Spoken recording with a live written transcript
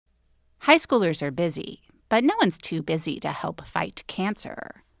High schoolers are busy, but no one's too busy to help fight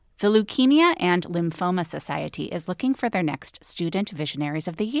cancer. The Leukemia and Lymphoma Society is looking for their next Student Visionaries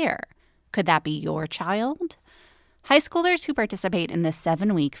of the Year. Could that be your child? High schoolers who participate in this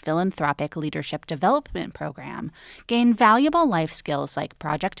 7-week philanthropic leadership development program gain valuable life skills like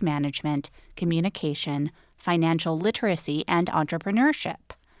project management, communication, financial literacy, and entrepreneurship.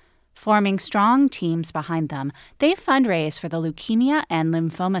 Forming strong teams behind them, they fundraise for the Leukemia and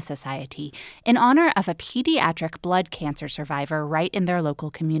Lymphoma Society in honor of a pediatric blood cancer survivor right in their local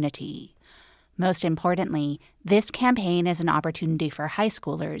community. Most importantly, this campaign is an opportunity for high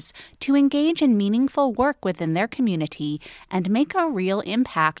schoolers to engage in meaningful work within their community and make a real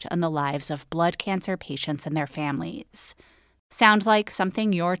impact on the lives of blood cancer patients and their families. Sound like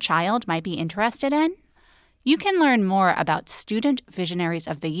something your child might be interested in? You can learn more about Student Visionaries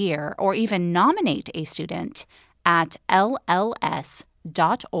of the Year or even nominate a student at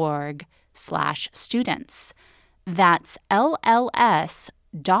lls.org/students. That's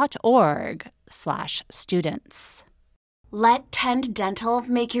lls.org/students. Let Tend Dental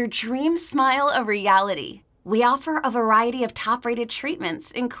make your dream smile a reality. We offer a variety of top-rated treatments,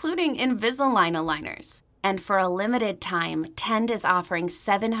 including Invisalign aligners. And for a limited time, Tend is offering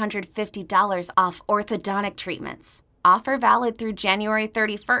 $750 off orthodontic treatments. Offer valid through January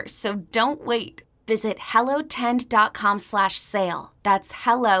 31st, so don't wait. Visit hellotend.com/sale. That's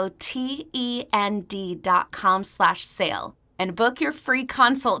hellotend.com/sale. And book your free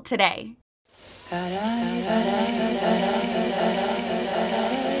consult today. You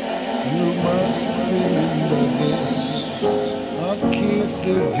must remember, a kiss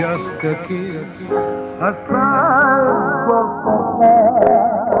is just a kiss, a sigh for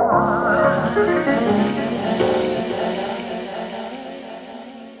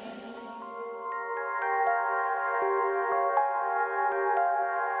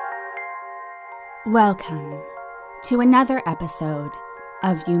Welcome to another episode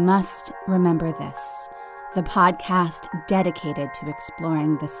of You Must Remember This, the podcast dedicated to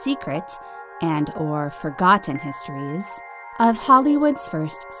exploring the secret and/or forgotten histories of Hollywood's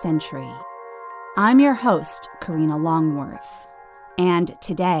first century. I'm your host, Karina Longworth, and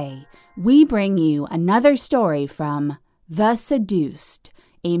today we bring you another story from The Seduced,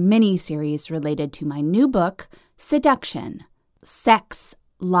 a mini-series related to my new book, Seduction, Sex,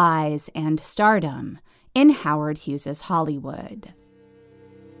 Lies, and Stardom in Howard Hughes's Hollywood.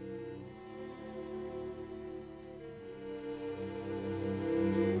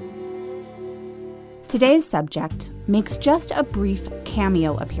 Today's subject makes just a brief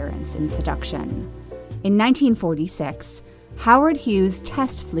cameo appearance in Seduction. In 1946, Howard Hughes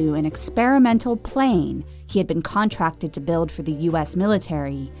test flew an experimental plane he had been contracted to build for the U.S.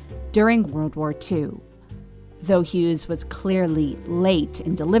 military during World War II. Though Hughes was clearly late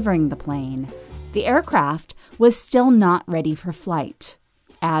in delivering the plane, the aircraft was still not ready for flight,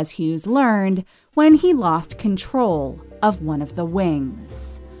 as Hughes learned when he lost control of one of the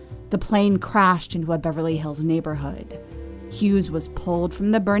wings. The plane crashed into a Beverly Hills neighborhood. Hughes was pulled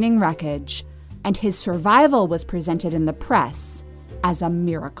from the burning wreckage, and his survival was presented in the press as a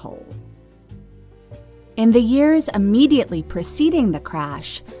miracle. In the years immediately preceding the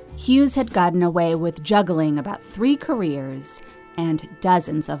crash, Hughes had gotten away with juggling about 3 careers and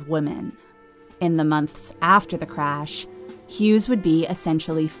dozens of women. In the months after the crash, Hughes would be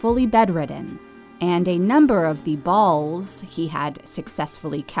essentially fully bedridden, and a number of the balls he had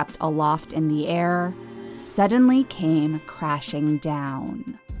successfully kept aloft in the air suddenly came crashing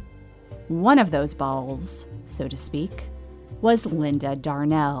down. One of those balls, so to speak, was Linda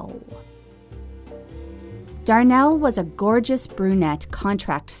Darnell. Darnell was a gorgeous brunette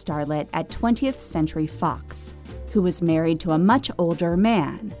contract starlet at 20th Century Fox, who was married to a much older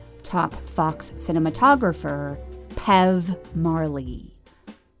man, top Fox cinematographer Pev Marley.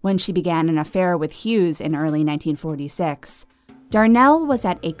 When she began an affair with Hughes in early 1946, Darnell was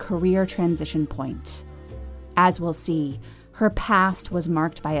at a career transition point. As we'll see, her past was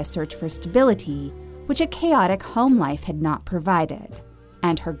marked by a search for stability, which a chaotic home life had not provided,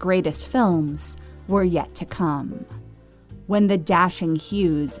 and her greatest films were yet to come. When the dashing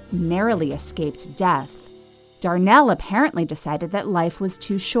Hughes narrowly escaped death, Darnell apparently decided that life was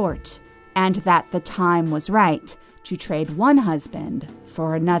too short, and that the time was right to trade one husband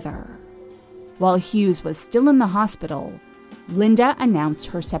for another. While Hughes was still in the hospital, Linda announced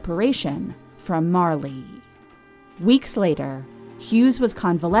her separation from Marley. Weeks later, Hughes was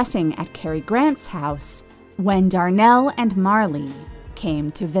convalescing at Cary Grant's house when Darnell and Marley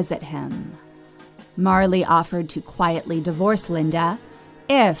came to visit him. Marley offered to quietly divorce Linda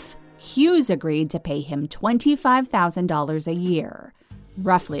if Hughes agreed to pay him $25,000 a year,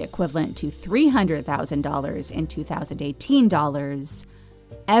 roughly equivalent to $300,000 in 2018 dollars,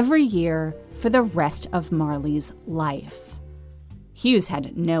 every year for the rest of Marley's life. Hughes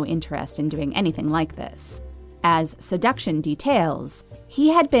had no interest in doing anything like this. As Seduction details, he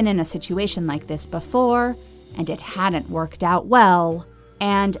had been in a situation like this before, and it hadn't worked out well,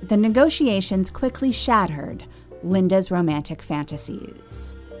 and the negotiations quickly shattered Linda's romantic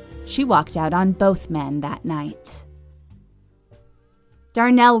fantasies. She walked out on both men that night.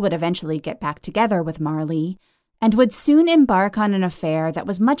 Darnell would eventually get back together with Marley and would soon embark on an affair that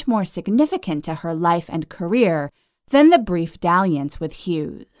was much more significant to her life and career than the brief dalliance with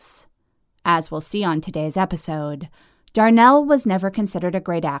Hughes. As we'll see on today's episode, Darnell was never considered a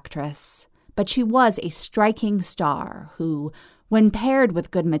great actress, but she was a striking star who, when paired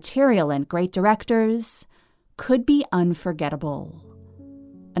with good material and great directors, could be unforgettable.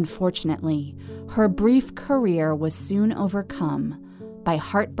 Unfortunately, her brief career was soon overcome by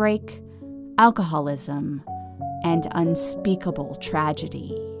heartbreak, alcoholism, and unspeakable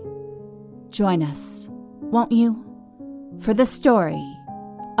tragedy. Join us, won't you, for the story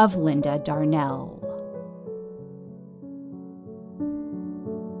of Linda Darnell.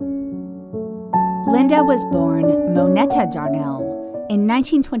 Linda was born Moneta Darnell in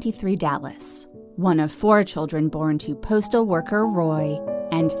 1923 Dallas, one of 4 children born to postal worker Roy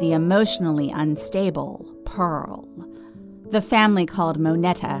and the emotionally unstable Pearl. The family called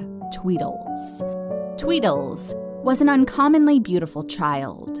Moneta Tweedles. Tweedles was an uncommonly beautiful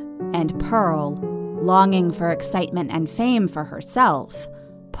child, and Pearl, longing for excitement and fame for herself,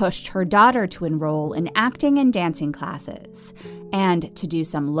 pushed her daughter to enroll in acting and dancing classes and to do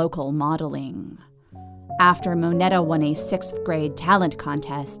some local modeling. After Moneta won a 6th grade talent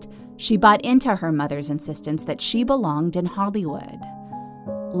contest, she bought into her mother's insistence that she belonged in Hollywood.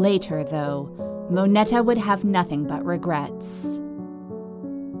 Later, though, Moneta would have nothing but regrets.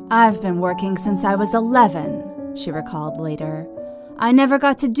 "I've been working since I was 11, she recalled later. "I never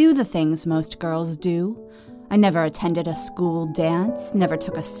got to do the things most girls do. I never attended a school dance, never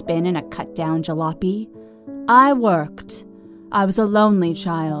took a spin in a cut-down jalopy. I worked. I was a lonely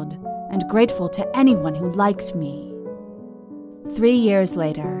child, and grateful to anyone who liked me." 3 years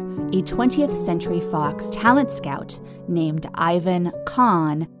later, a 20th Century Fox talent scout named Ivan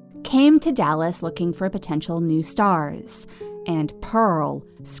Kahn came to Dallas looking for potential new stars, and Pearl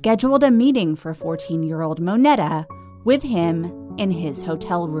scheduled a meeting for 14-year-old Moneta with him in his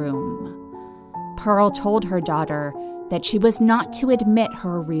hotel room. Pearl told her daughter that she was not to admit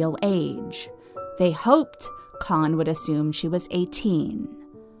her real age. They hoped Kahn would assume she was 18.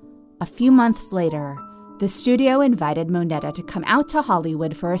 A few months later, the studio invited Moneta to come out to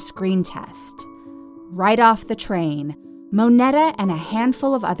Hollywood for a screen test. Right off the train, Moneta and a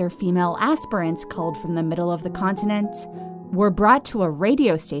handful of other female aspirants culled from the middle of the continent were brought to a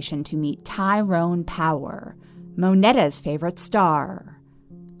radio station to meet Tyrone Power, Moneta's favorite star.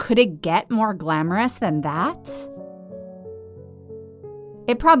 Could it get more glamorous than that?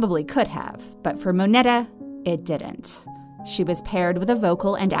 It probably could have, but for Moneta, it didn't. She was paired with a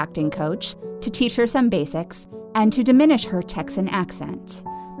vocal and acting coach to teach her some basics and to diminish her Texan accent.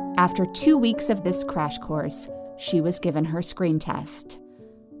 After 2 weeks of this crash course, she was given her screen test.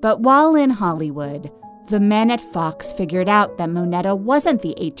 But while in Hollywood, the men at Fox figured out that Moneta wasn't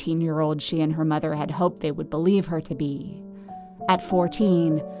the 18-year-old she and her mother had hoped they would believe her to be. At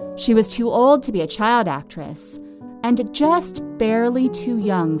 14, she was too old to be a child actress, and just barely too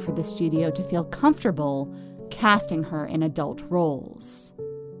young for the studio to feel comfortable casting her in adult roles.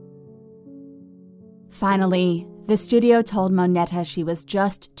 Finally, the studio told Moneta she was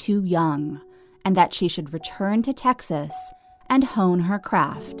just too young, and that she should return to Texas and hone her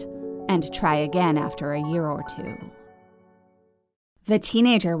craft, and try again after a year or 2. The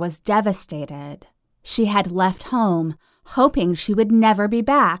teenager was devastated. She had left home, hoping she would never be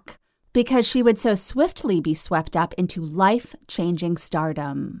back, because she would so swiftly be swept up into life-changing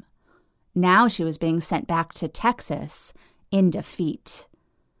stardom. Now she was being sent back to Texas in defeat.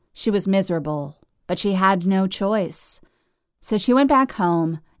 She was miserable, but she had no choice. So she went back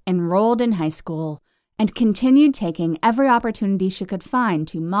home, enrolled in high school, and continued taking every opportunity she could find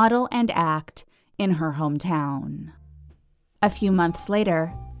to model and act in her hometown. A few months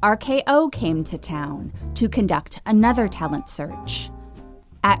later, RKO came to town to conduct another talent search.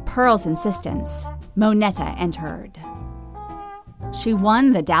 At Pearl's insistence, Moneta entered. She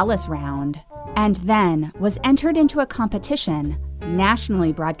won the Dallas round and then was entered into a competition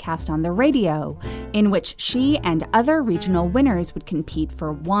nationally broadcast on the radio in which she and other regional winners would compete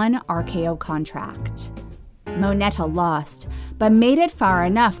for one RKO contract. Moneta lost, but made it far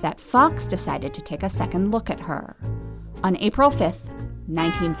enough that Fox decided to take a second look at her. On April 5th,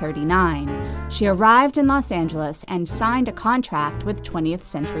 1939, she arrived in Los Angeles and signed a contract with 20th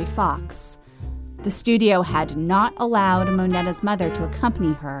Century Fox. The studio had not allowed Monetta's mother to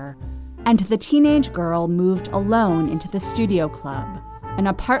accompany her, and the teenage girl moved alone into the Studio Club, an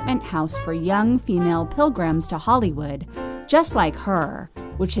apartment house for young female pilgrims to Hollywood, just like her,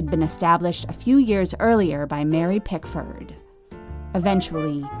 which had been established a few years earlier by Mary Pickford.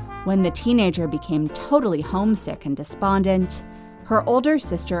 Eventually, when the teenager became totally homesick and despondent, her older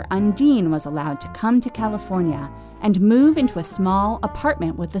sister Undine was allowed to come to California and move into a small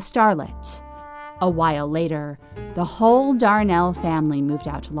apartment with the starlet. A while later, the whole Darnell family moved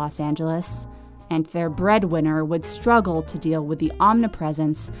out to Los Angeles, and their breadwinner would struggle to deal with the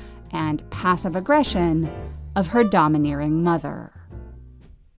omnipresence and passive aggression of her domineering mother.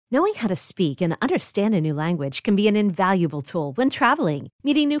 Knowing how to speak and understand a new language can be an invaluable tool when traveling,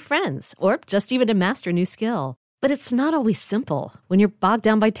 meeting new friends, or just even to master a new skill. But it's not always simple when you're bogged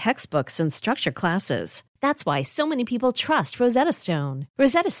down by textbooks and structure classes. That's why so many people trust Rosetta Stone.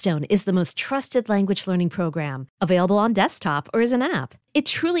 Rosetta Stone is the most trusted language learning program, available on desktop or as an app. It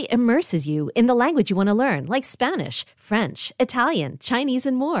truly immerses you in the language you want to learn, like Spanish, French, Italian, Chinese,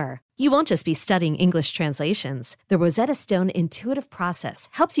 and more. You won't just be studying English translations. The Rosetta Stone intuitive process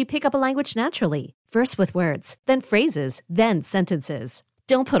helps you pick up a language naturally, first with words, then phrases, then sentences.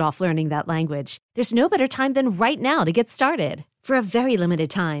 Don't put off learning that language. There's no better time than right now to get started. For a very limited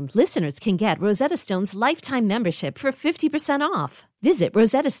time, listeners can get Rosetta Stone's lifetime membership for 50% off. Visit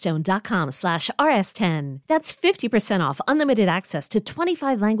rosettastone.com/rs10. That's 50% off unlimited access to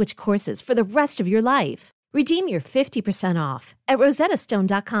 25 language courses for the rest of your life. Redeem your 50% off at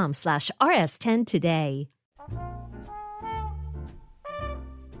rosettastone.com/rs10 today.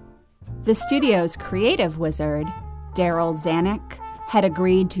 The studio's creative wizard, Darrell Zanuck, had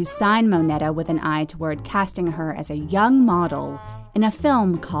agreed to sign Monetta with an eye toward casting her as a young model in a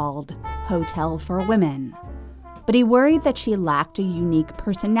film called Hotel for Women. But he worried that she lacked a unique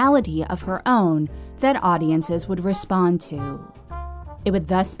personality of her own that audiences would respond to. It would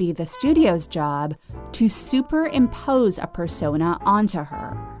thus be the studio's job to superimpose a persona onto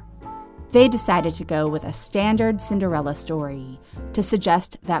her. They decided to go with a standard Cinderella story to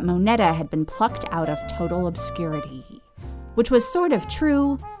suggest that Monetta had been plucked out of total obscurity, which was sort of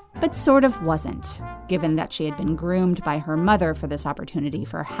true, but sort of wasn't, given that she had been groomed by her mother for this opportunity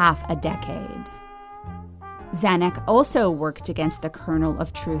for half a decade. Zanuck also worked against the kernel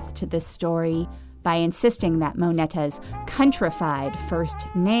of truth to this story by insisting that Monetta's countrified first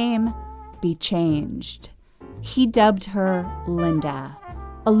name be changed. He dubbed her Linda,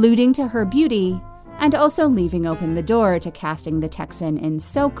 alluding to her beauty and also leaving open the door to casting the Texan in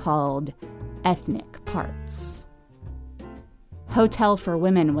so-called ethnic parts. Hotel for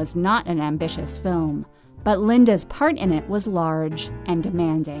Women was not an ambitious film, but Linda's part in it was large and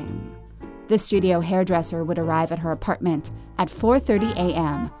demanding. The studio hairdresser would arrive at her apartment at 4:30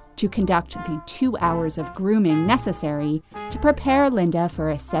 a.m. to conduct the 2 hours of grooming necessary to prepare Linda for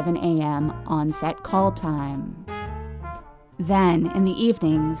a 7 a.m. on-set call time. Then, in the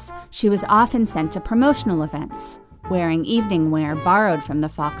evenings, she was often sent to promotional events, wearing evening wear borrowed from the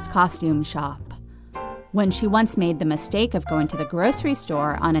Fox costume shop. When she once made the mistake of going to the grocery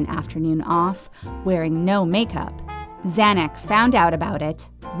store on an afternoon off, wearing no makeup, Zanuck found out about it,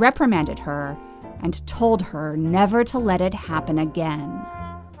 reprimanded her, and told her never to let it happen again.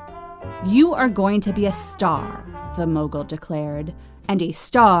 "You are going to be a star," the mogul declared, "and a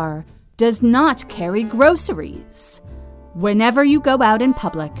star does not carry groceries. Whenever you go out in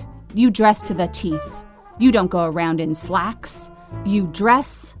public, you dress to the teeth. You don't go around in slacks. You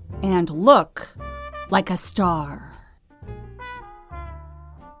dress and look like a star."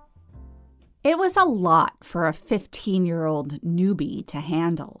 It was a lot for a 15-year-old newbie to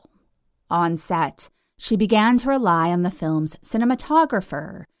handle. On set, she began to rely on the film's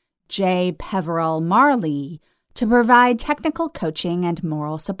cinematographer, J. Peverell Marley, to provide technical coaching and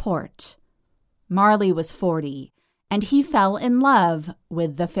moral support. Marley was 40, and he fell in love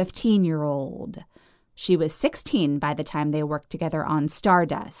with the 15-year-old. She was 16 by the time they worked together on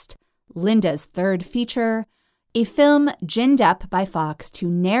Stardust, Linda's third feature, a film ginned up by Fox to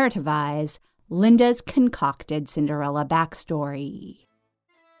narrativize Linda's concocted Cinderella backstory.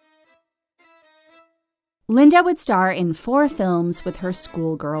 Linda would star in 4 films with her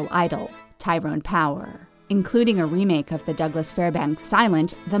schoolgirl idol, Tyrone Power, including a remake of the Douglas Fairbanks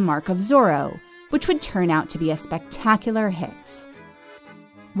silent The Mark of Zorro, which would turn out to be a spectacular hit.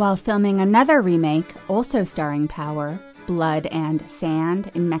 While filming another remake, also starring Power, Blood and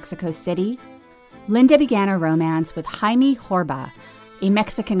Sand, in Mexico City, Linda began a romance with Jaime Horba, a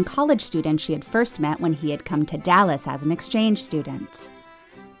Mexican college student she had first met when he had come to Dallas as an exchange student.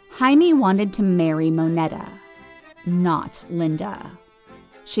 Jaime wanted to marry Moneta, not Linda.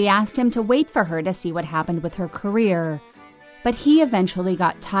 She asked him to wait for her to see what happened with her career, but he eventually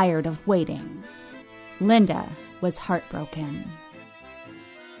got tired of waiting. Linda was heartbroken.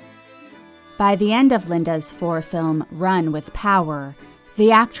 By the end of Linda's 4-film run with Power,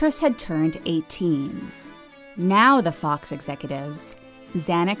 the actress had turned 18. Now the Fox executives,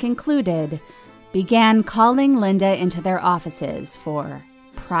 Zanuck included, began calling Linda into their offices for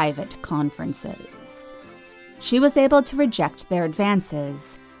private conferences. She was able to reject their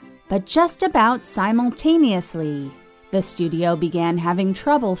advances, but just about simultaneously, the studio began having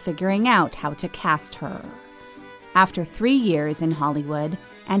trouble figuring out how to cast her. After 3 years in Hollywood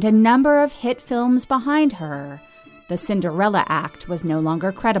and a number of hit films behind her, the Cinderella act was no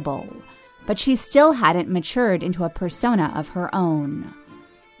longer credible, but she still hadn't matured into a persona of her own.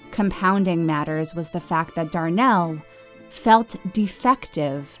 Compounding matters was the fact that Darnell felt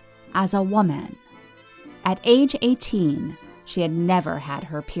defective as a woman. At age 18, she had never had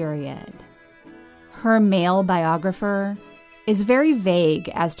her period. Her male biographer is very vague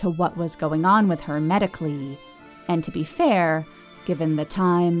as to what was going on with her medically, and to be fair, given the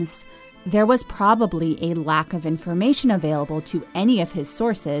times, there was probably a lack of information available to any of his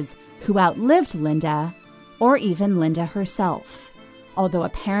sources who outlived Linda, or even Linda herself, although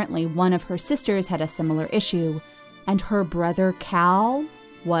apparently one of her sisters had a similar issue, and her brother Cal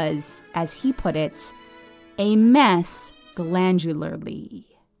was, as he put it, a mess glandularly.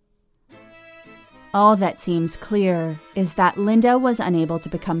 All that seems clear is that Linda was unable to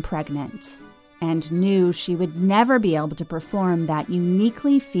become pregnant, and knew she would never be able to perform that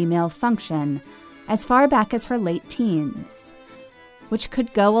uniquely female function as far back as her late teens, which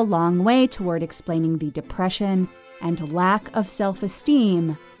could go a long way toward explaining the depression and lack of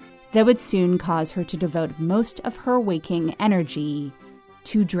self-esteem that would soon cause her to devote most of her waking energy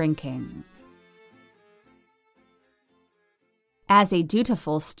to drinking. As a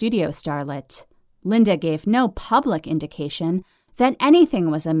dutiful studio starlet, Linda gave no public indication that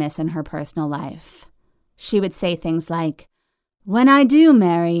anything was amiss in her personal life. She would say things like, "When I do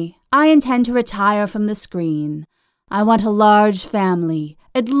marry, I intend to retire from the screen. I want a large family,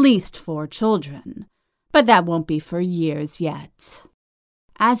 at least 4 children. But that won't be for years yet."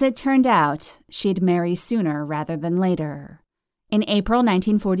 As it turned out, she'd marry sooner rather than later. In April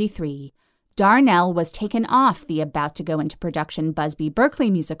 1943, Darnell was taken off the about-to-go-into-production Busby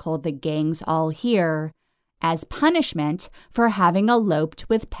Berkeley musical The Gang's All Here as punishment for having eloped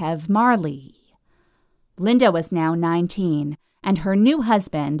with Pev Marley. Linda was now 19, and her new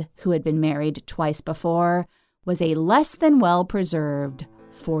husband, who had been married twice before, was a less-than-well-preserved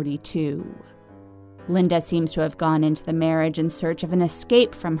 42. Linda seems to have gone into the marriage in search of an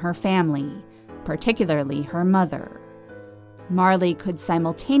escape from her family, particularly her mother. Marley could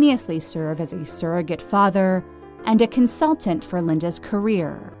simultaneously serve as a surrogate father and a consultant for Linda's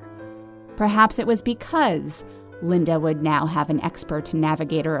career. Perhaps it was because Linda would now have an expert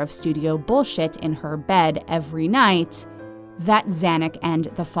navigator of studio bullshit in her bed every night that Zanuck and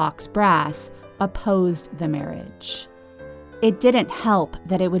the Fox brass opposed the marriage. It didn't help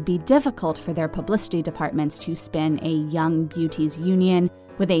that it would be difficult for their publicity departments to spin a young beauty's union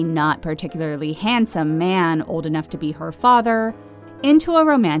with a not particularly handsome man old enough to be her father into a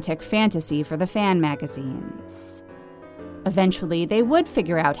romantic fantasy for the fan magazines. Eventually, they would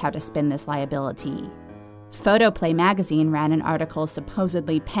figure out how to spin this liability. Photoplay magazine ran an article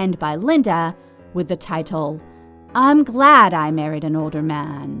supposedly penned by Linda with the title, "I'm glad I married an older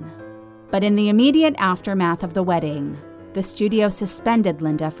man." But in the immediate aftermath of the wedding, the studio suspended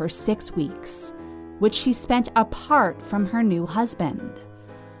Linda for 6 weeks, which she spent apart from her new husband.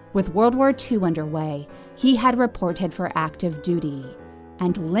 With World War II underway, he had reported for active duty,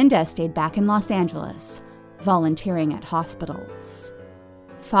 and Linda stayed back in Los Angeles, volunteering at hospitals.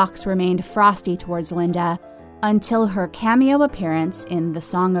 Fox remained frosty towards Linda until her cameo appearance in The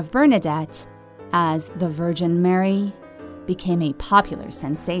Song of Bernadette as the Virgin Mary became a popular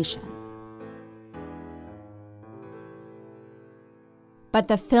sensation. But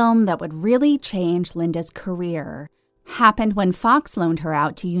the film that would really change Linda's career happened when Fox loaned her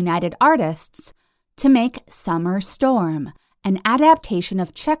out to United Artists to make Summer Storm, an adaptation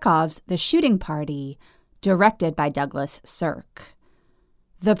of Chekhov's The Shooting Party, directed by Douglas Sirk.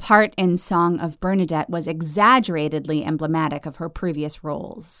 The part in Song of Bernadette was exaggeratedly emblematic of her previous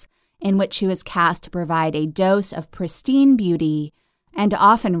roles, in which she was cast to provide a dose of pristine beauty and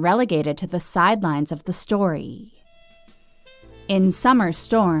often relegated to the sidelines of the story. In Summer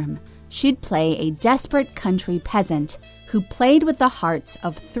Storm, she'd play a desperate country peasant who played with the hearts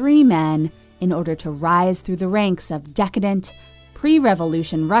of 3 men in order to rise through the ranks of decadent,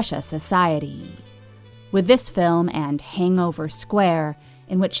 pre-revolution Russia society. With this film and Hangover Square,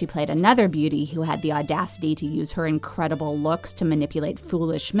 in which she played another beauty who had the audacity to use her incredible looks to manipulate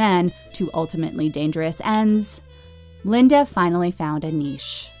foolish men to ultimately dangerous ends, Linda finally found a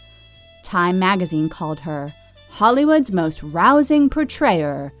niche. Time magazine called her Hollywood's most rousing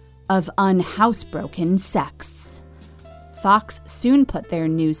portrayer of unhousebroken sex. Fox soon put their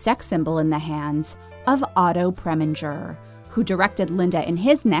new sex symbol in the hands of Otto Preminger, who directed Linda in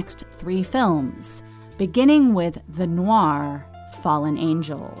his next 3 films, beginning with the noir Fallen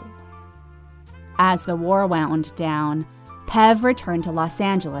Angel. As the war wound down, Pev returned to Los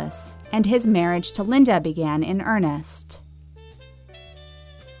Angeles, and his marriage to Linda began in earnest.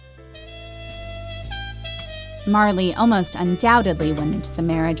 Marley almost undoubtedly went into the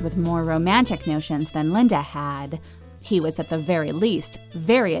marriage with more romantic notions than Linda had. He was at the very least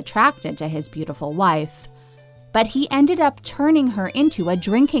very attracted to his beautiful wife, but he ended up turning her into a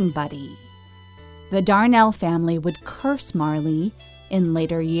drinking buddy. The Darnell family would curse Marley in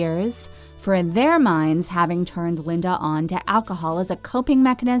later years for, in their minds, having turned Linda on to alcohol as a coping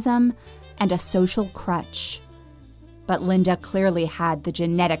mechanism and a social crutch. But Linda clearly had the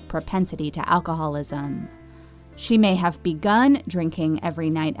genetic propensity to alcoholism. She may have begun drinking every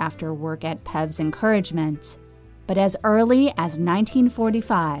night after work at Pev's encouragement, but as early as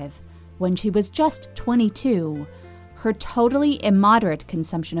 1945, when she was just 22, her totally immoderate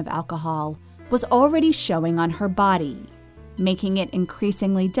consumption of alcohol was already showing on her body, making it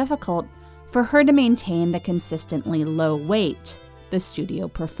increasingly difficult for her to maintain the consistently low weight the studio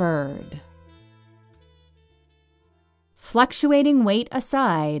preferred. Fluctuating weight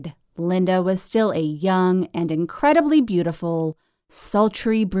aside, Linda was still a young and incredibly beautiful,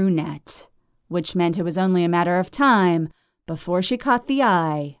 sultry brunette, which meant it was only a matter of time before she caught the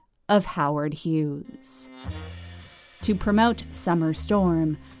eye of Howard Hughes. To promote Summer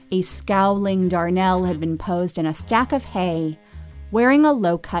Storm, a scowling Darnell had been posed in a stack of hay, wearing a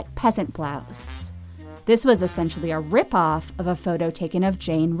low-cut peasant blouse. This was essentially a rip-off of a photo taken of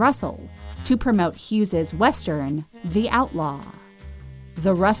Jane Russell to promote Hughes's Western, The Outlaw.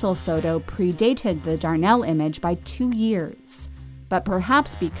 The Russell photo predated the Darnell image by 2 years, but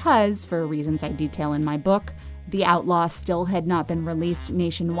perhaps because, for reasons I detail in my book, The Outlaw still had not been released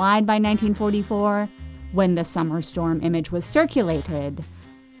nationwide by 1944, when the Summer Storm image was circulated,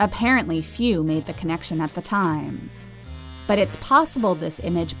 apparently few made the connection at the time. But it's possible this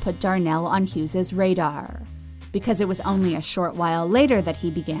image put Darnell on Hughes's radar, because it was only a short while later that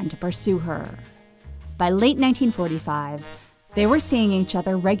he began to pursue her. By late 1945, they were seeing each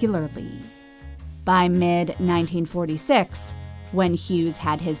other regularly. By mid-1946, when Hughes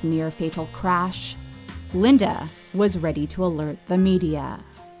had his near-fatal crash, Linda was ready to alert the media.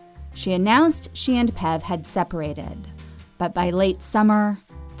 She announced she and Pev had separated, but by late summer,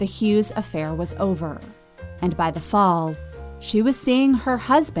 the Hughes affair was over, and by the fall, she was seeing her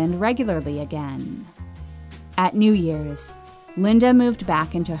husband regularly again. At New Year's, Linda moved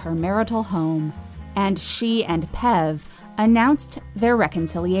back into her marital home, and she and Pev announced their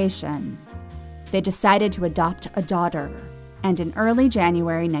reconciliation. They decided to adopt a daughter, and in early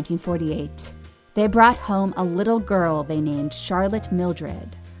January 1948, they brought home a little girl they named Charlotte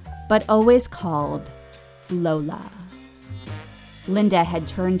Mildred, but always called Lola. Linda had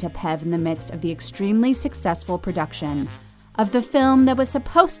turned to Pev in the midst of the extremely successful production of the film that was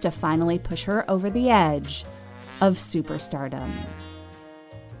supposed to finally push her over the edge of superstardom.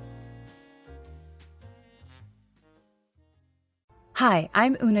 Hi,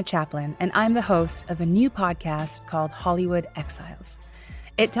 I'm Una Chaplin, and I'm the host of a new podcast called Hollywood Exiles.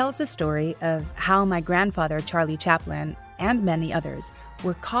 It tells the story of how my grandfather, Charlie Chaplin, and many others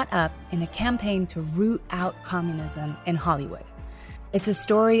were caught up in a campaign to root out communism in Hollywood. It's a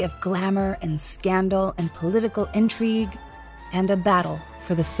story of glamour and scandal and political intrigue and a battle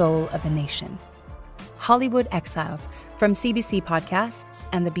for the soul of a nation. Hollywood Exiles from CBC Podcasts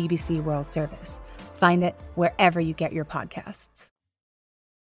and the BBC World Service. Find it wherever you get your podcasts.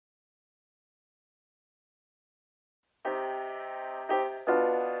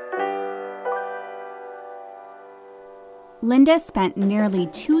 Linda spent nearly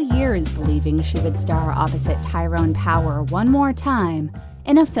 2 years believing she would star opposite Tyrone Power one more time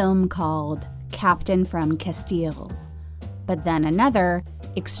in a film called Captain from Castile. But then another,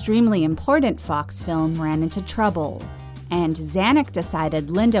 extremely important Fox film ran into trouble, and Zanuck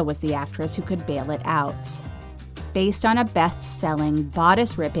decided Linda was the actress who could bail it out. Based on a best-selling,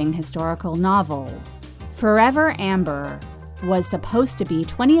 bodice-ripping historical novel, Forever Amber was supposed to be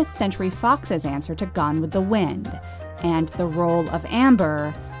 20th Century Fox's answer to Gone with the Wind, and the role of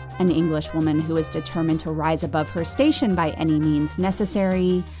Amber, an Englishwoman who was determined to rise above her station by any means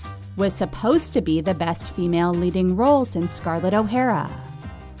necessary, was supposed to be the best female leading role since Scarlett O'Hara.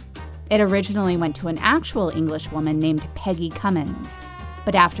 It originally went to an actual Englishwoman named Peggy Cummins,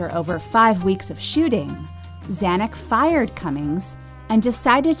 but after over 5 weeks of shooting, Zanuck fired Cummins and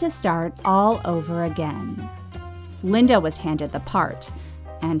decided to start all over again. Linda was handed the part,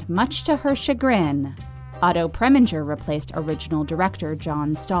 and much to her chagrin, Otto Preminger replaced original director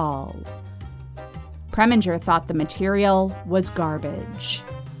John Stahl. Preminger thought the material was garbage.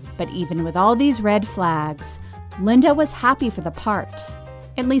 But even with all these red flags, Linda was happy for the part,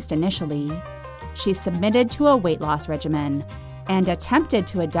 at least initially. She submitted to a weight loss regimen and attempted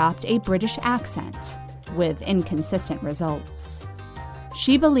to adopt a British accent, with inconsistent results.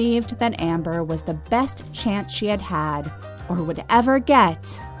 She believed that Amber was the best chance she had had, or would ever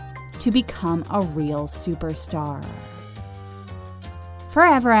get, to become a real superstar.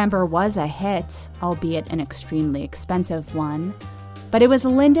 Forever Amber was a hit, albeit an extremely expensive one, but it was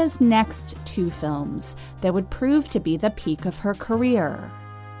Linda's next 2 films that would prove to be the peak of her career.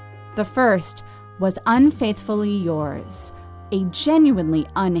 The first was Unfaithfully Yours, a genuinely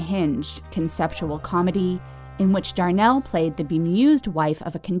unhinged conceptual comedy in which Darnell played the bemused wife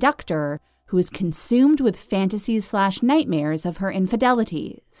of a conductor who was consumed with fantasies/nightmares of her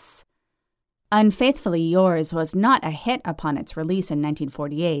infidelities. Unfaithfully Yours was not a hit upon its release in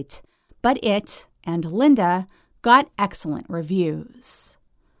 1948, but it, and Linda, got excellent reviews.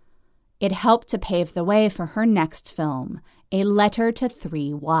 It helped to pave the way for her next film, A Letter to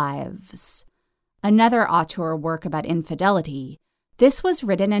 3 Wives. Another auteur work about infidelity, this was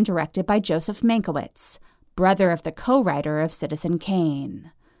written and directed by Joseph Mankiewicz, brother of the co-writer of Citizen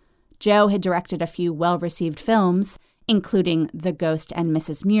Kane. Joe had directed a few well-received films, including The Ghost and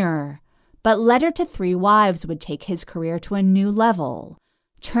Mrs. Muir, but Letter to 3 Wives would take his career to a new level,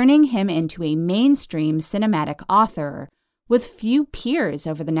 turning him into a mainstream cinematic author with few peers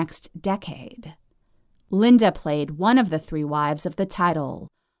over the next decade. Linda played one of the 3 wives of the title,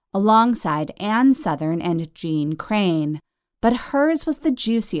 alongside Anne Southern and Jean Crane, but hers was the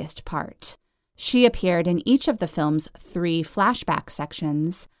juiciest part. She appeared in each of the film's 3 flashback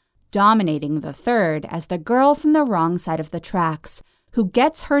sections, dominating the third as the girl from the wrong side of the tracks who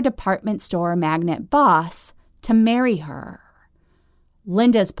gets her department store magnate boss to marry her.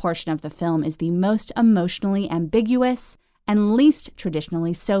 Linda's portion of the film is the most emotionally ambiguous and least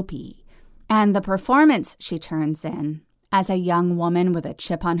traditionally soapy, and the performance she turns in, as a young woman with a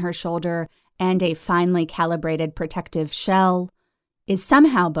chip on her shoulder and a finely calibrated protective shell, is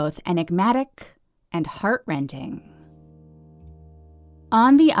somehow both enigmatic and heart-rending.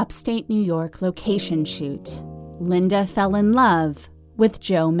 On the upstate New York location shoot, Linda fell in love with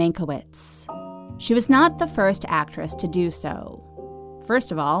Joe Mankiewicz. She was not the first actress to do so.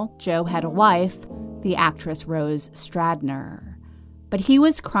 First of all, Joe had a wife, the actress Rose Stradner, but he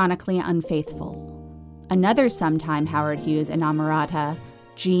was chronically unfaithful. Another sometime Howard Hughes inamorata,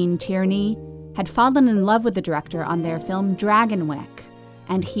 Jean Tierney, had fallen in love with the director on their film Dragonwyck,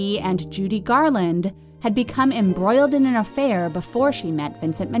 and he and Judy Garland had become embroiled in an affair before she met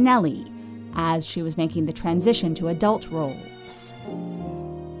Vincent Minnelli, as she was making the transition to adult roles.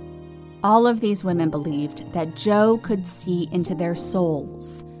 All of these women believed that Joe could see into their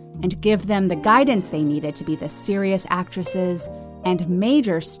souls and give them the guidance they needed to be the serious actresses and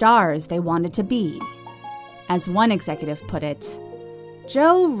major stars they wanted to be. As one executive put it,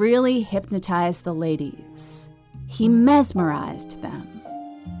 Joe really hypnotized the ladies. He mesmerized them.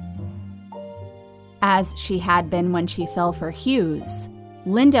 As she had been when she fell for Hughes,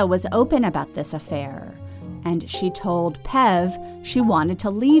 Linda was open about this affair, and she told Pev she wanted to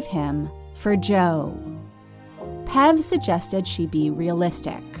leave him for Joe. Pev suggested she be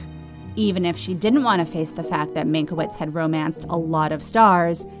realistic. Even if she didn't want to face the fact that Mankiewicz had romanced a lot of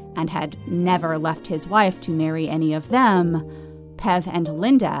stars and had never left his wife to marry any of them, Pev and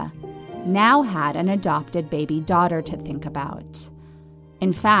Linda now had an adopted baby daughter to think about.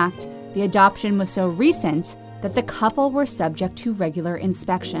 In fact, the adoption was so recent that the couple were subject to regular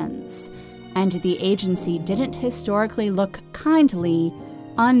inspections, and the agency didn't historically look kindly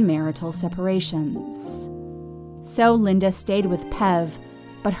on marital separations. So Linda stayed with Pev,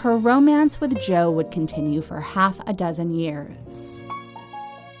 but her romance with Joe would continue for 6 years.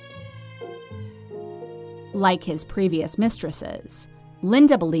 Like his previous mistresses,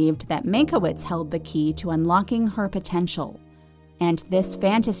 Linda believed that Mankiewicz held the key to unlocking her potential, and this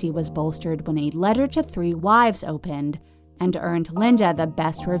fantasy was bolstered when A Letter to 3 Wives opened and earned Linda the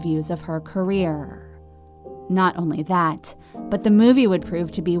best reviews of her career. Not only that, but the movie would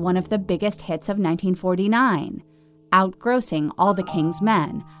prove to be one of the biggest hits of 1949, outgrossing All the King's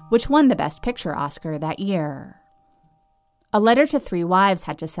Men, which won the Best Picture Oscar that year. A Letter to Three Wives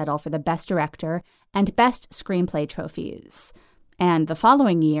had to settle for the Best Director and Best Screenplay trophies. And the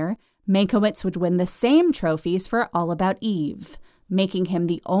following year, Mankiewicz would win the same trophies for All About Eve, making him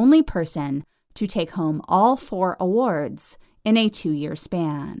the only person to take home all 4 awards in a 2-year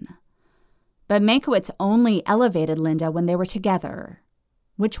span. But Mankiewicz only elevated Linda when they were together,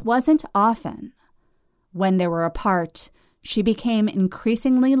 which wasn't often. When they were apart, she became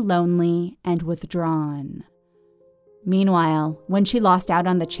increasingly lonely and withdrawn. Meanwhile, when she lost out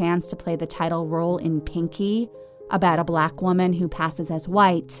on the chance to play the title role in Pinky, about a Black woman who passes as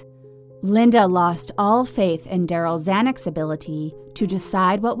white, Linda lost all faith in Darryl Zanuck's ability to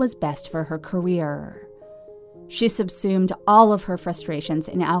decide what was best for her career. She subsumed all of her frustrations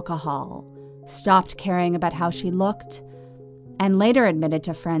in alcohol, stopped caring about how she looked, and later admitted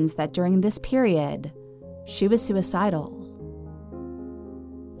to friends that during this period, she was suicidal.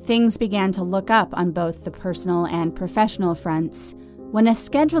 Things began to look up on both the personal and professional fronts when a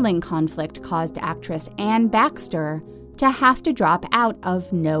scheduling conflict caused actress Anne Baxter to have to drop out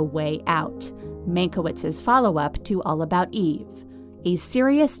of No Way Out, Mankiewicz's follow-up to All About Eve, a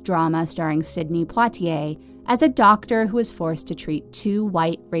serious drama starring Sidney Poitier as a doctor who was forced to treat 2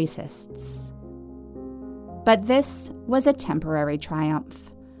 white racists. But this was a temporary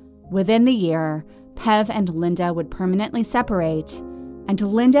triumph. Within the year, Pev and Linda would permanently separate, and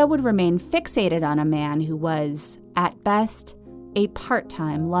Linda would remain fixated on a man who was, at best, a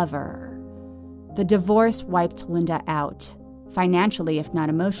part-time lover. The divorce wiped Linda out, financially if not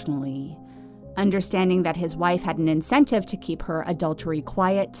emotionally. Understanding that his wife had an incentive to keep her adultery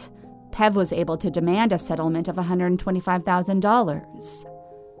quiet, Pev was able to demand a settlement of $125,000.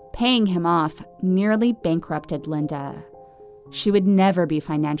 Paying him off nearly bankrupted Linda. She would never be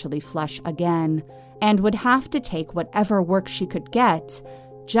financially flush again and would have to take whatever work she could get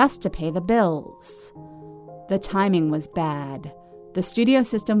just to pay the bills. The timing was bad. The studio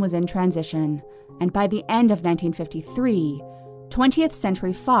system was in transition, and by the end of 1953, 20th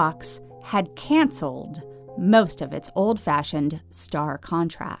Century Fox had canceled most of its old-fashioned star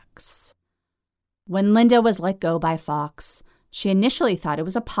contracts. When Linda was let go by Fox, she initially thought it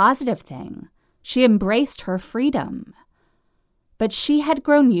was a positive thing. She embraced her freedom. But she had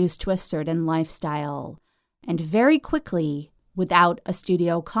grown used to a certain lifestyle, and very quickly, without a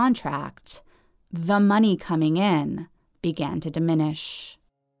studio contract, the money coming in began to diminish.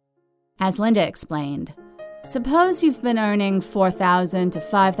 As Linda explained, suppose you've been earning $4,000 to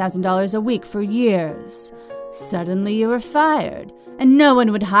 $5,000 a week for years. Suddenly you were fired, and no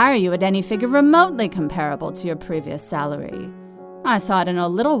one would hire you at any figure remotely comparable to your previous salary. I thought in a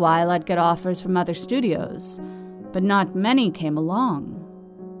little while I'd get offers from other studios, but not many came along.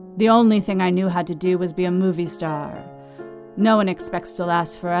 The only thing I knew how to do was be a movie star. No one expects to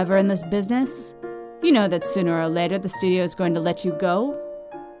last forever in this business. You know that sooner or later the studio is going to let you go.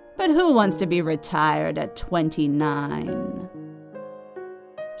 But who wants to be retired at 29?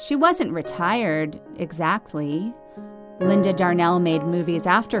 She wasn't retired, exactly. Linda Darnell made movies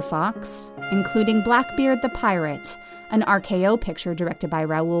after Fox, including Blackbeard the Pirate, an RKO picture directed by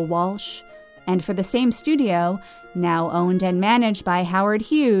Raoul Walsh, and for the same studio, now owned and managed by Howard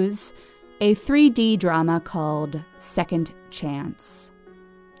Hughes, a 3D drama called Second Chance.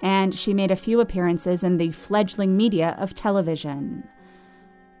 And she made a few appearances in the fledgling media of television.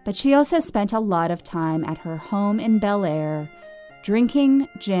 But she also spent a lot of time at her home in Bel Air, drinking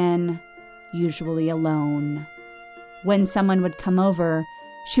gin, usually alone. When someone would come over,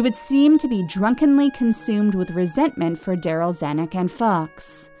 she would seem to be drunkenly consumed with resentment for Darryl Zanuck and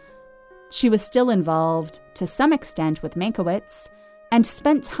Fox. She was still involved, to some extent, with Mankiewicz, and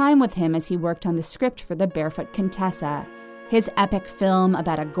spent time with him as he worked on the script for The Barefoot Contessa, his epic film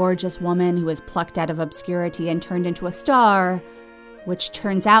about a gorgeous woman who was plucked out of obscurity and turned into a star, which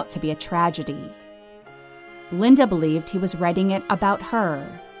turns out to be a tragedy. Linda believed he was writing it about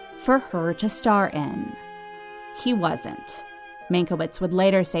her, for her to star in. He wasn't. Mankiewicz would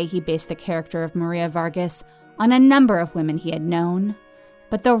later say he based the character of Maria Vargas on a number of women he had known,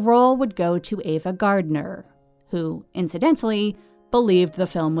 but the role would go to Ava Gardner, who, incidentally, believed the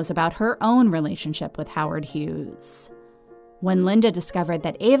film was about her own relationship with Howard Hughes. When Linda discovered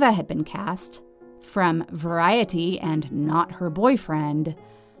that Ava had been cast, from Variety and not her boyfriend,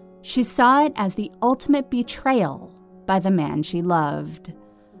 she saw it as the ultimate betrayal by the man she loved.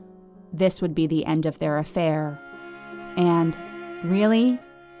 This would be the end of their affair, and, really,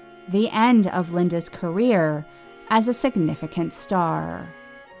 the end of Linda's career as a significant star.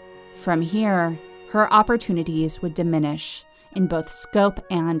 From here, her opportunities would diminish in both scope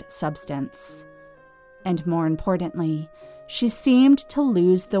and substance. And more importantly, she seemed to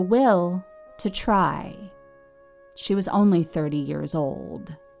lose the will to try. She was only 30 years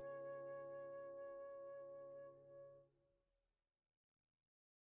old.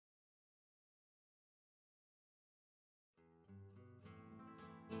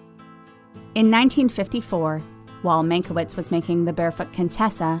 In 1954, while Mankiewicz was making The Barefoot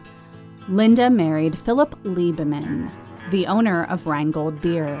Contessa, Linda married Philip Lieberman, the owner of Rheingold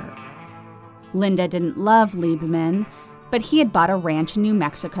Beer. Linda didn't love Lieberman, but he had bought a ranch in New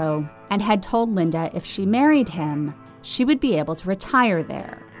Mexico and had told Linda if she married him, she would be able to retire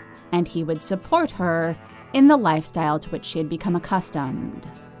there, and he would support her in the lifestyle to which she had become accustomed.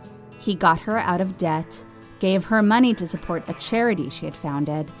 He got her out of debt, gave her money to support a charity she had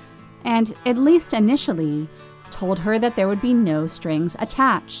founded, and, at least initially, told her that there would be no strings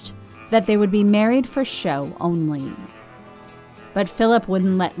attached, that they would be married for show only. But Philip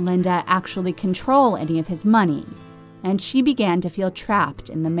wouldn't let Linda actually control any of his money, and she began to feel trapped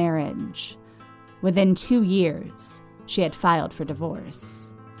in the marriage. Within 2 years, she had filed for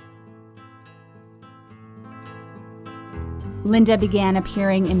divorce. Linda began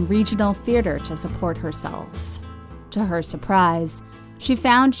appearing in regional theater to support herself. To her surprise, she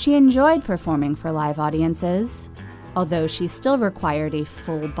found she enjoyed performing for live audiences, although she still required a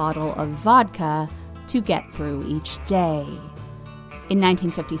full bottle of vodka to get through each day. In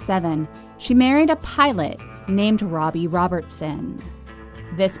 1957, she married a pilot named Robbie Robertson.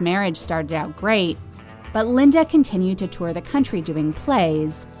 This marriage started out great, but Linda continued to tour the country doing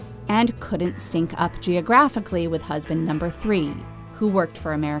plays and couldn't sync up geographically with husband number 3, who worked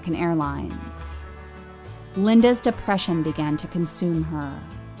for American Airlines. Linda's depression began to consume her,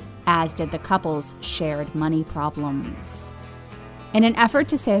 as did the couple's shared money problems. In an effort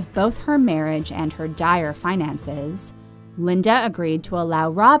to save both her marriage and her dire finances, Linda agreed to allow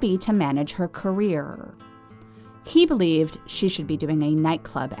Robbie to manage her career. He believed she should be doing a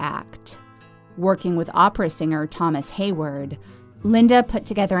nightclub act. Working with opera singer Thomas Hayward, Linda put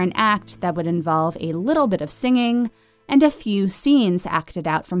together an act that would involve a little bit of singing and a few scenes acted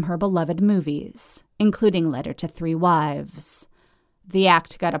out from her beloved movies, including Letter to Three Wives. The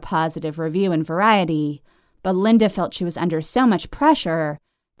act got a positive review in Variety, but Linda felt she was under so much pressure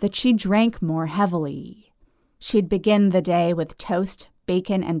that she drank more heavily. She'd begin the day with toast,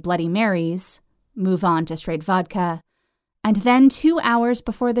 bacon, and Bloody Marys, move on to straight vodka, and then 2 hours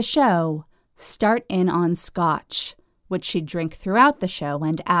before the show, start in on scotch, which she'd drink throughout the show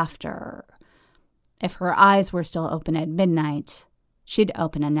and after. If her eyes were still open at midnight, she'd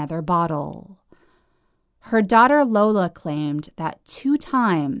open another bottle. Her daughter Lola claimed that 2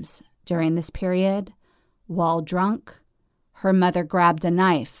 times during this period, while drunk, her mother grabbed a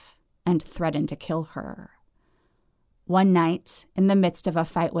knife and threatened to kill her. One night, in the midst of a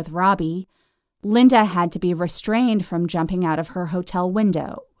fight with Robbie, Linda had to be restrained from jumping out of her hotel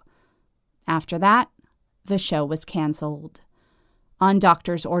window. After that, the show was canceled. On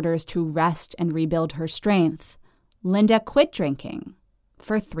doctors' orders to rest and rebuild her strength, Linda quit drinking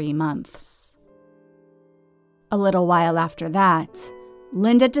for 3 months. A little while after that,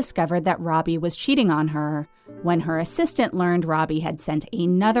 Linda discovered that Robbie was cheating on her when her assistant learned Robbie had sent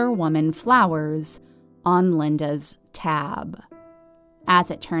another woman flowers on Linda's tab. As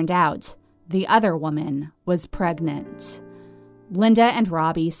it turned out, the other woman was pregnant. Linda and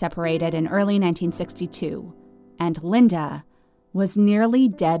Robbie separated in early 1962, and Linda was nearly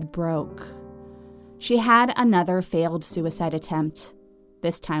dead broke. She had another failed suicide attempt,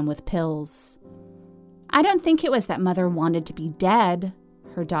 this time with pills. "I don't think it was that Mother wanted to be dead,"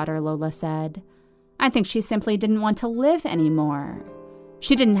 her daughter Lola said. "I think she simply didn't want to live anymore.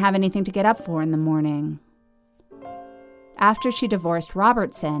 She didn't have anything to get up for in the morning." After she divorced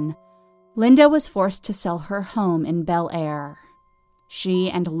Robertson, Linda was forced to sell her home in Bel Air. She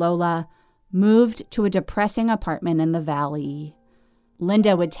and Lola moved to a depressing apartment in the valley.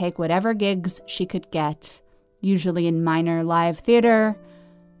 Linda would take whatever gigs she could get, usually in minor live theater,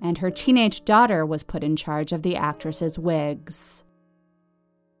 and her teenage daughter was put in charge of the actress's wigs.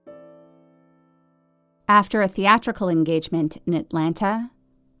 After a theatrical engagement in Atlanta,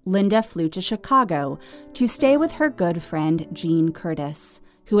 Linda flew to Chicago to stay with her good friend Jean Curtis,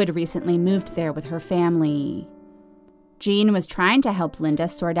 who had recently moved there with her family. Jean was trying to help Linda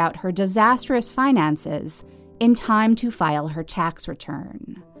sort out her disastrous finances in time to file her tax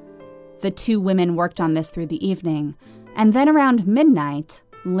return. The 2 women worked on this through the evening, and then around midnight,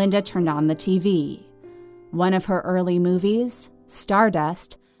 Linda turned on the TV. One of her early movies,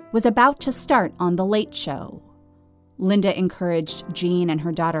 Stardust, was about to start on The Late Show. Linda encouraged Jean and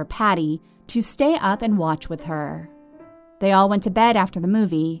her daughter Patty to stay up and watch with her. They all went to bed after the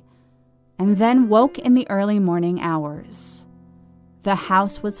movie, and then woke in the early morning hours. The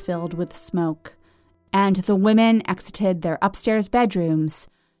house was filled with smoke, and the women exited their upstairs bedrooms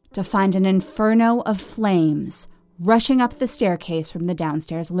to find an inferno of flames rushing up the staircase from the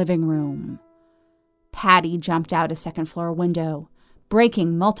downstairs living room. Patty jumped out a second-floor window,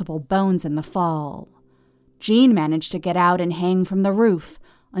 breaking multiple bones in the fall. Jean managed to get out and hang from the roof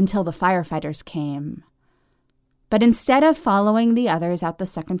until the firefighters came. But instead of following the others out the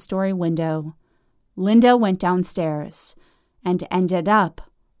second-story window, Linda went downstairs and ended up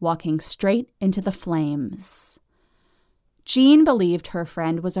walking straight into the flames. Jean believed her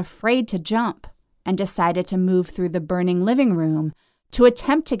friend was afraid to jump and decided to move through the burning living room to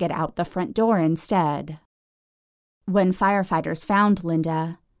attempt to get out the front door instead. When firefighters found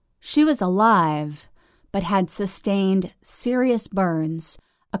Linda, she was alive, but had sustained serious burns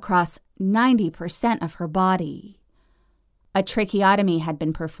across 90% of her body. A tracheotomy had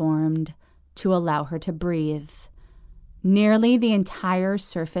been performed to allow her to breathe. Nearly the entire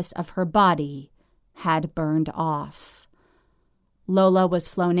surface of her body had burned off. Lola was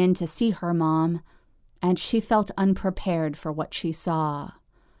flown in to see her mom, and she felt unprepared for what she saw.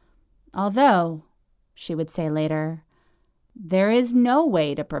 Although, she would say later, there is no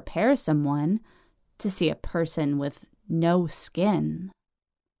way to prepare someone to see a person with no skin.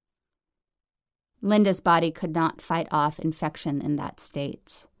 Linda's body could not fight off infection in that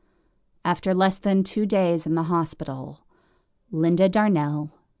state. After less than 2 days in the hospital, Linda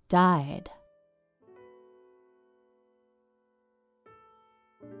Darnell died.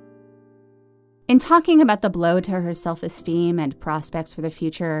 In talking about the blow to her self-esteem and prospects for the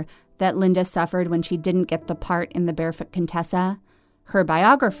future that Linda suffered when she didn't get the part in The Barefoot Contessa, her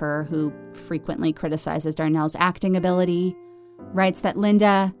biographer, who frequently criticizes Darnell's acting ability, writes that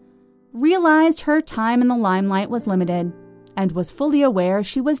Linda realized her time in the limelight was limited and was fully aware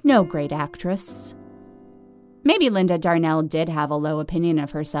she was no great actress. Maybe Linda Darnell did have a low opinion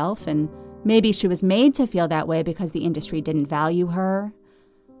of herself, and maybe she was made to feel that way because the industry didn't value her.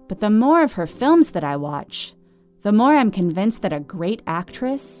 But the more of her films that I watch, the more I'm convinced that a great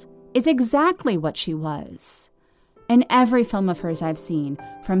actress is exactly what she was. In every film of hers I've seen,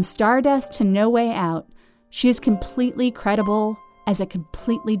 from Stardust to No Way Out, she is completely credible as a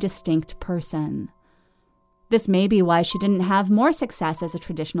completely distinct person. This may be why she didn't have more success as a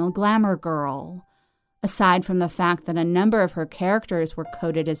traditional glamour girl. Aside from the fact that a number of her characters were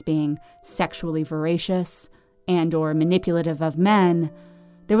coded as being sexually voracious and/or manipulative of men,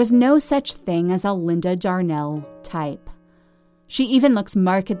 there was no such thing as a Linda Darnell type. She even looks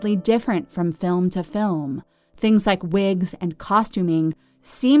markedly different from film to film. Things like wigs and costuming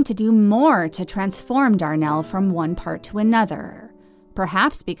seem to do more to transform Darnell from one part to another.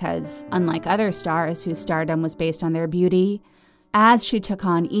 Perhaps because, unlike other stars whose stardom was based on their beauty, as she took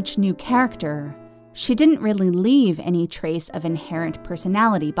on each new character, she didn't really leave any trace of inherent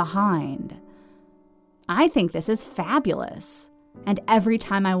personality behind. I think this is fabulous, and every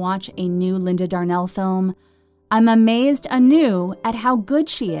time I watch a new Linda Darnell film, I'm amazed anew at how good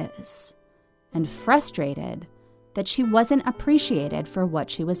she is, and frustrated that she wasn't appreciated for what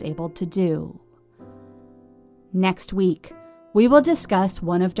she was able to do. Next week, we will discuss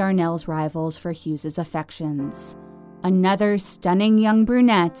one of Darnell's rivals for Hughes's affections, another stunning young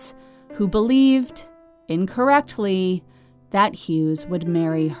brunette who believed, incorrectly, that Hughes would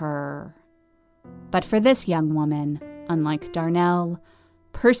marry her. But for this young woman, unlike Darnell,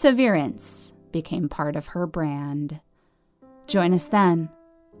 perseverance became part of her brand. Join us then,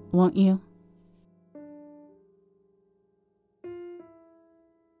 won't you?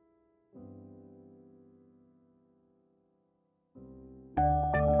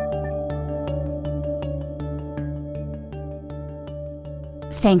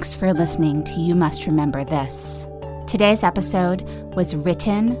 Thanks for listening to You Must Remember This. Today's episode was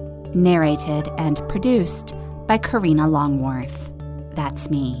written, narrated, and produced by Karina Longworth.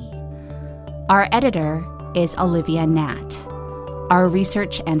 That's me. Our editor is Olivia Nat. Our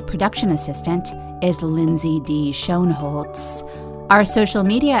research and production assistant is Lindsay D. Schoenholtz. Our social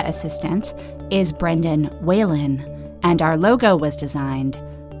media assistant is Brendan Whalen, and our logo was designed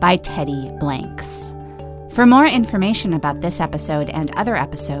by Teddy Blanks. For more information about this episode and other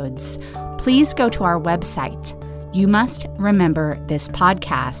episodes, please go to our website,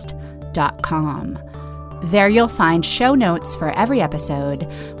 youmustrememberthispodcast.com. There you'll find show notes for every episode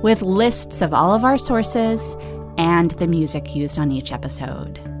with lists of all of our sources and the music used on each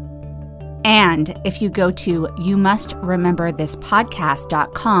episode. And if you go to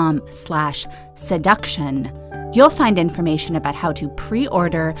youmustrememberthispodcast.com/seduction, you'll find information about how to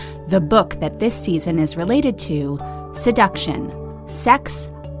pre-order the book that this season is related to, Seduction, Sex,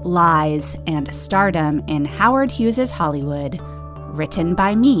 Lies, and Stardom in Howard Hughes's Hollywood, written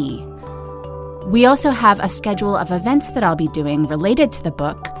by me. We also have a schedule of events that I'll be doing related to the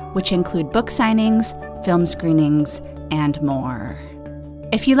book, which include book signings, film screenings, and more.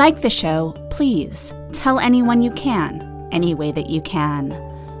 If you like the show, please tell anyone you can, any way that you can.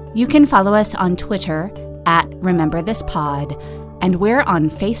 You can follow us on Twitter at RememberThisPod, and we're on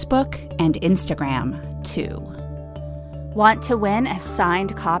Facebook and Instagram, too. Want to win a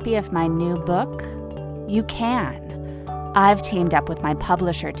signed copy of my new book? You can. I've teamed up with my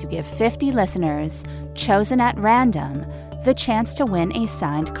publisher to give 50 listeners, chosen at random, the chance to win a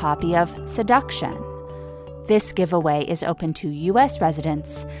signed copy of Seduction. This giveaway is open to U.S.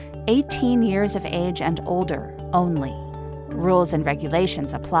 residents 18 years of age and older only. Rules and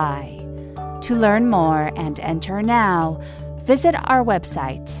regulations apply. To learn more and enter now, visit our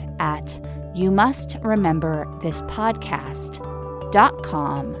website at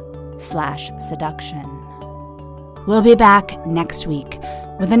youmustrememberthispodcast.com/seduction. We'll be back next week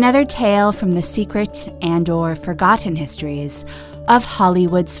with another tale from the secret and/or forgotten histories of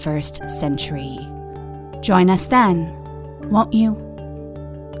Hollywood's first century. Join us then, won't you?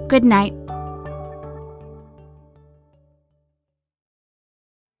 Good night.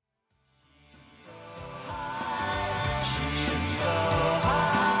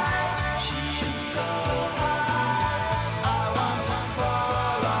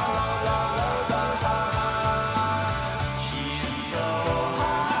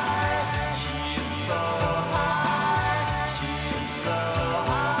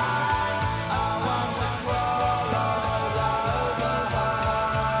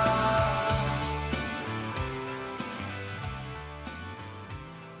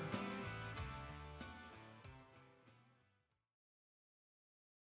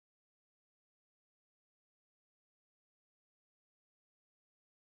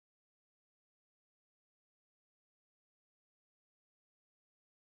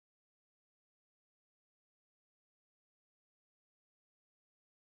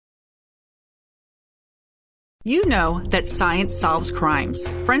 You know that science solves crimes.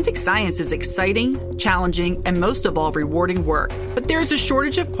 Forensic science is exciting, challenging, and most of all, rewarding work. But there is a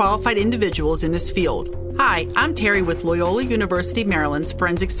shortage of qualified individuals in this field. Hi, I'm Terry with Loyola University Maryland's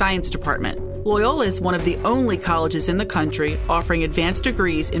Forensic Science Department. Loyola is one of the only colleges in the country offering advanced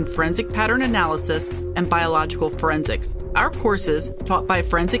degrees in forensic pattern analysis and biological forensics. Our courses, taught by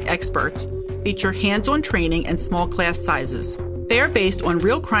forensic experts, feature hands-on training and small class sizes. They are based on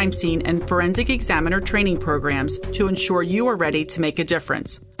real crime scene and forensic examiner training programs to ensure you are ready to make a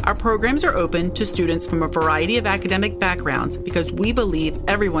difference. Our programs are open to students from a variety of academic backgrounds because we believe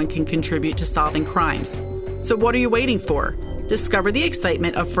everyone can contribute to solving crimes. So what are you waiting for? Discover the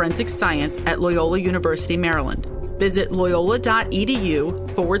excitement of forensic science at Loyola University, Maryland. Visit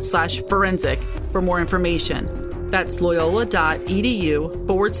loyola.edu/forensic for more information. That's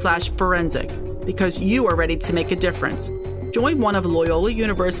loyola.edu/forensic because you are ready to make a difference. Join one of Loyola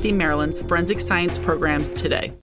University Maryland's forensic science programs today.